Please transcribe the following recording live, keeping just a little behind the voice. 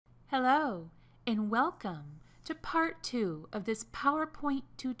Hello, and welcome to part 2 of this PowerPoint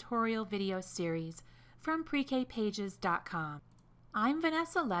tutorial video series from prekpages.com. I'm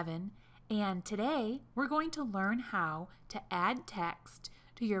Vanessa Levin, and today we're going to learn how to add text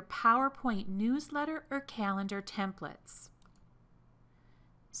to your PowerPoint newsletter or calendar templates.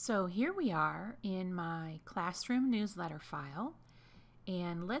 So here we are in my classroom newsletter file,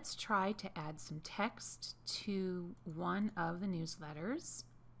 and let's try to add some text to one of the newsletters.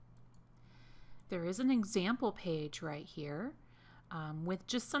 There is an example page right here with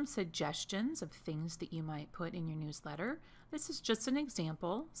just some suggestions of things that you might put in your newsletter. This is just an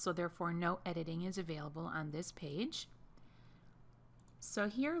example, so therefore no editing is available on this page. So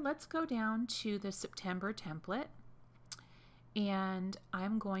here, let's go down to the September template, and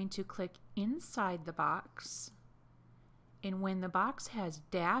I'm going to click inside the box. And when the box has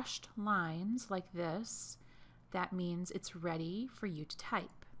dashed lines like this, that means it's ready for you to type.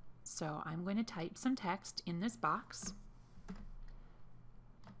 So I'm going to type some text in this box.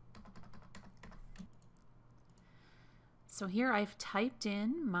 So here I've typed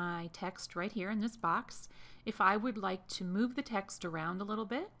in my text right here in this box. If I would like to move the text around a little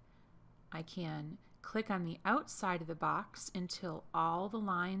bit, I can click on the outside of the box until all the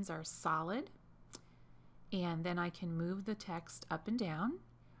lines are solid, and then I can move the text up and down.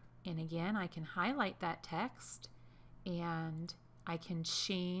 And again, I can highlight that text, and I can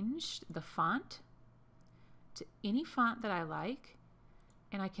change the font to any font that I like,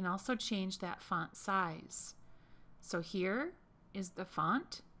 and I can also change that font size. So here is the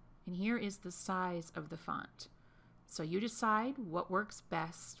font, and here is the size of the font. So you decide what works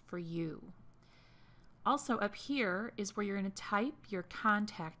best for you. Also up here is where you're going to type your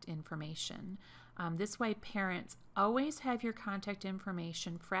contact information. This way parents always have your contact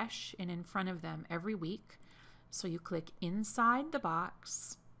information fresh and in front of them every week. So you click inside the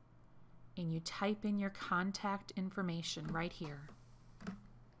box and you type in your contact information right here.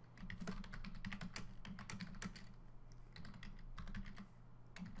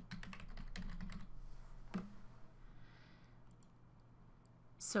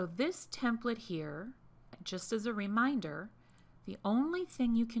 So this template here, just as a reminder, the only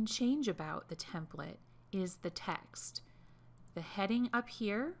thing you can change about the template is the text. The heading up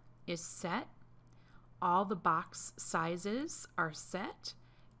here is set, all the box sizes are set,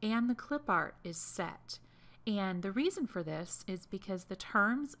 and the clip art is set. And the reason for this is because the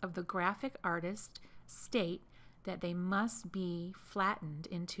terms of the graphic artist state that they must be flattened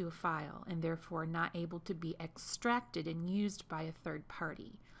into a file and therefore not able to be extracted and used by a third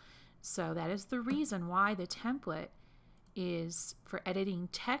party. So that is the reason why the template is for editing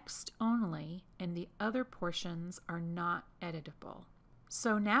text only, and the other portions are not editable.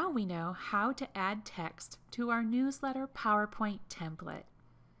 So now we know how to add text to our newsletter PowerPoint template.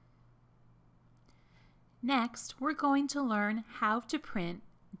 Next, we're going to learn how to print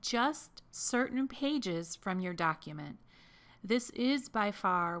just certain pages from your document. This is by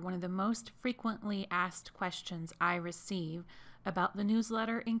far one of the most frequently asked questions I receive about the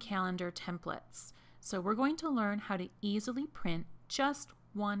newsletter and calendar templates. So we're going to learn how to easily print just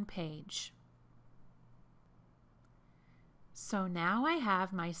one page. So now I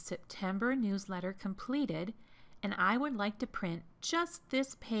have my September newsletter completed, and I would like to print just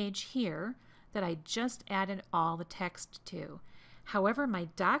this page here that I just added all the text to. However, my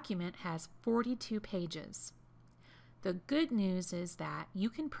document has 42 pages. The good news is that you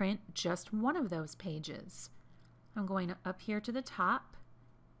can print just one of those pages. I'm going up here to the top.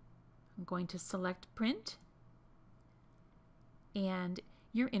 I'm going to select print, and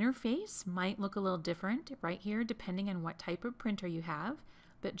your interface might look a little different right here depending on what type of printer you have,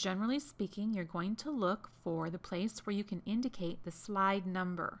 but generally speaking, you're going to look for the place where you can indicate the slide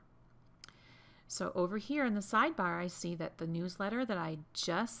number. So over here in the sidebar, I see that the newsletter that I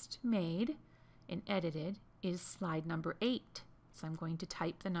just made and edited is slide number 8. So I'm going to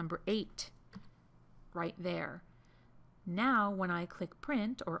type the number 8 right there. Now when I click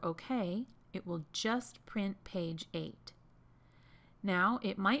print or OK, it will just print page 8. Now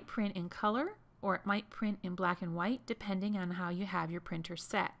it might print in color or it might print in black and white depending on how you have your printer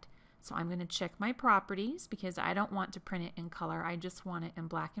set. So I'm going to check my properties because I don't want to print it in color, I just want it in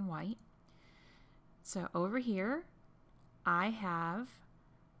black and white. So over here I have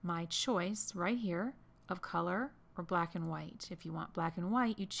my choice right here of color or black and white. If you want black and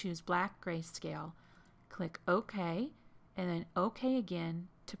white, you choose black grayscale. Click OK, and then OK again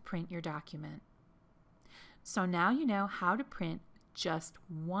to print your document. So now you know how to print just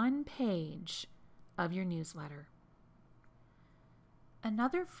one page of your newsletter.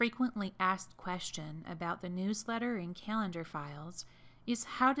 Another frequently asked question about the newsletter and calendar files is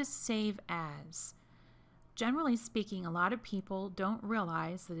how to save as. Generally speaking, a lot of people don't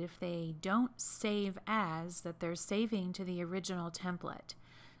realize that if they don't save as, that they're saving to the original template.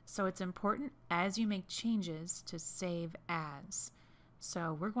 So it's important as you make changes to save as.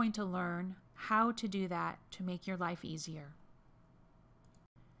 So we're going to learn how to do that to make your life easier.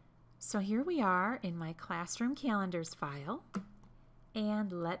 So here we are in my classroom calendars file,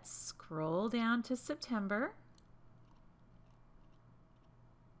 and let's scroll down to September.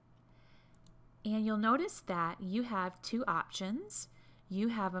 And you'll notice that you have two options. You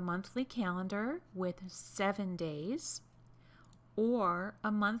have a monthly calendar with 7 days or a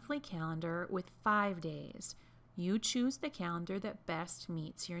monthly calendar with 5 days. You choose the calendar that best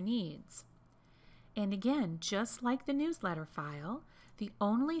meets your needs. And again, just like the newsletter file, the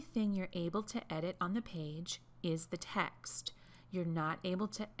only thing you're able to edit on the page is the text. You're not able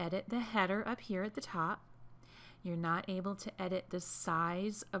to edit the header up here at the top. You're not able to edit the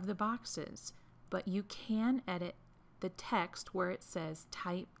size of the boxes, but you can edit the text where it says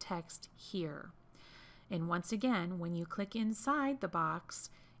type text here. And once again, when you click inside the box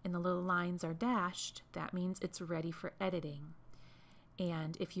and the little lines are dashed, that means it's ready for editing.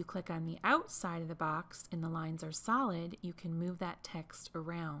 And if you click on the outside of the box and the lines are solid, you can move that text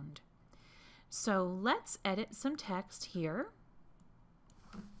around. So let's edit some text here.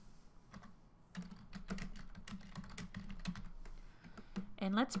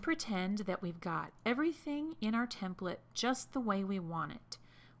 And let's pretend that we've got everything in our template just the way we want it.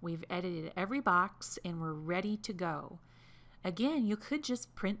 We've edited every box and we're ready to go. Again, you could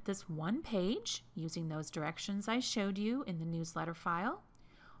just print this one page using those directions I showed you in the newsletter file,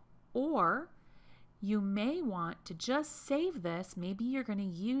 or you may want to just save this. Maybe you're going to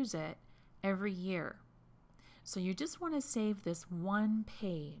use it every year. So you just want to save this one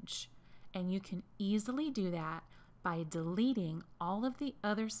page, and you can easily do that by deleting all of the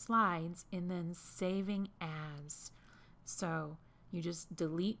other slides and then saving as. So you just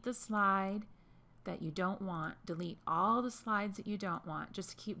delete the slide that you don't want, delete all the slides that you don't want,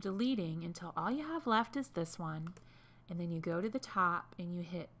 just keep deleting until all you have left is this one, and then you go to the top and you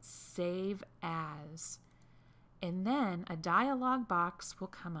hit Save As, and then a dialog box will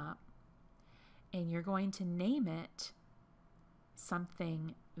come up and you're going to name it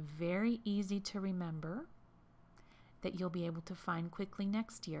something very easy to remember that you'll be able to find quickly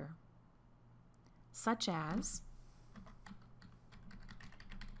next year, such as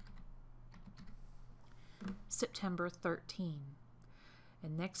September 13.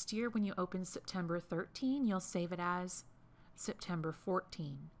 And next year when you open September 13, you'll save it as September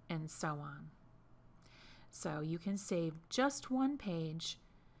 14, and so on. So you can save just one page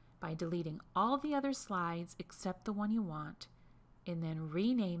by deleting all the other slides except the one you want, and then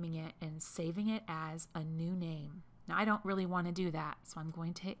renaming it and saving it as a new name. Now I don't really want to do that, so I'm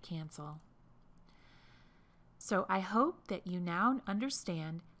going to hit cancel. So I hope that you now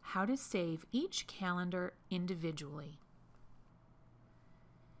understand how to save each calendar individually.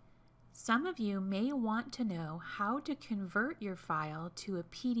 Some of you may want to know how to convert your file to a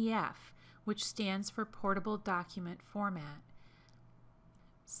PDF, which stands for Portable Document Format.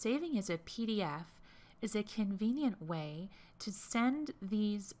 Saving as a PDF is a convenient way to send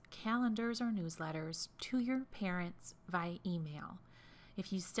these calendars or newsletters to your parents via email.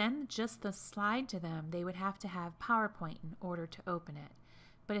 If you send just the slide to them, they would have to have PowerPoint in order to open it.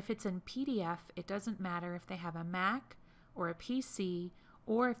 But if it's in PDF, it doesn't matter if they have a Mac or a PC,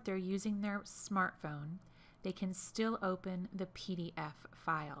 or if they're using their smartphone, they can still open the PDF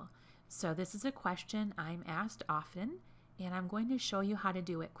file. So this is a question I'm asked often, and I'm going to show you how to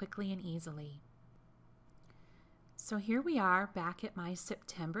do it quickly and easily. So here we are back at my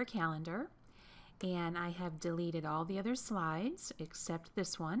September calendar, and I have deleted all the other slides except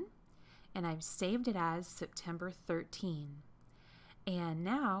this one, and I've saved it as September 13. And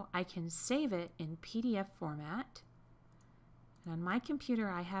now I can save it in PDF format. And on my computer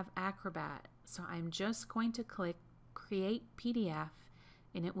I have Acrobat, so I'm just going to click Create PDF,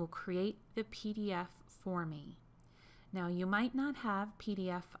 and it will create the PDF for me. Now you might not have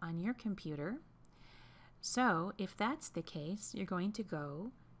PDF on your computer, so if that's the case, you're going to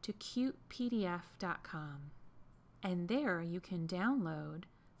go to cutepdf.com, and there you can download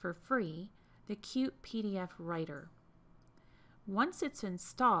for free the Cute PDF Writer. Once it's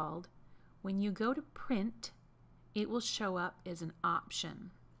installed, when you go to print, it will show up as an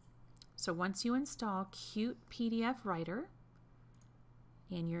option. So once you install Cute PDF Writer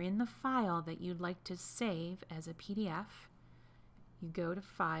and you're in the file that you'd like to save as a PDF, you go to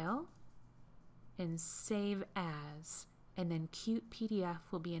File and Save As, and then Cute PDF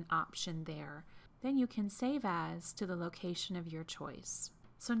will be an option there. then you can save as to the location of your choice.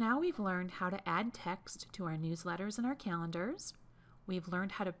 So now we've learned how to add text to our newsletters and our calendars. We've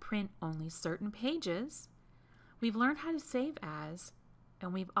learned how to print only certain pages. We've learned how to save as,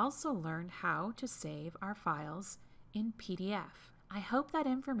 and we've also learned how to save our files in PDF. I hope that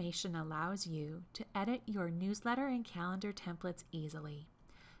information allows you to edit your newsletter and calendar templates easily.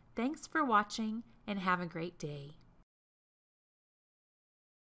 Thanks for watching and have a great day.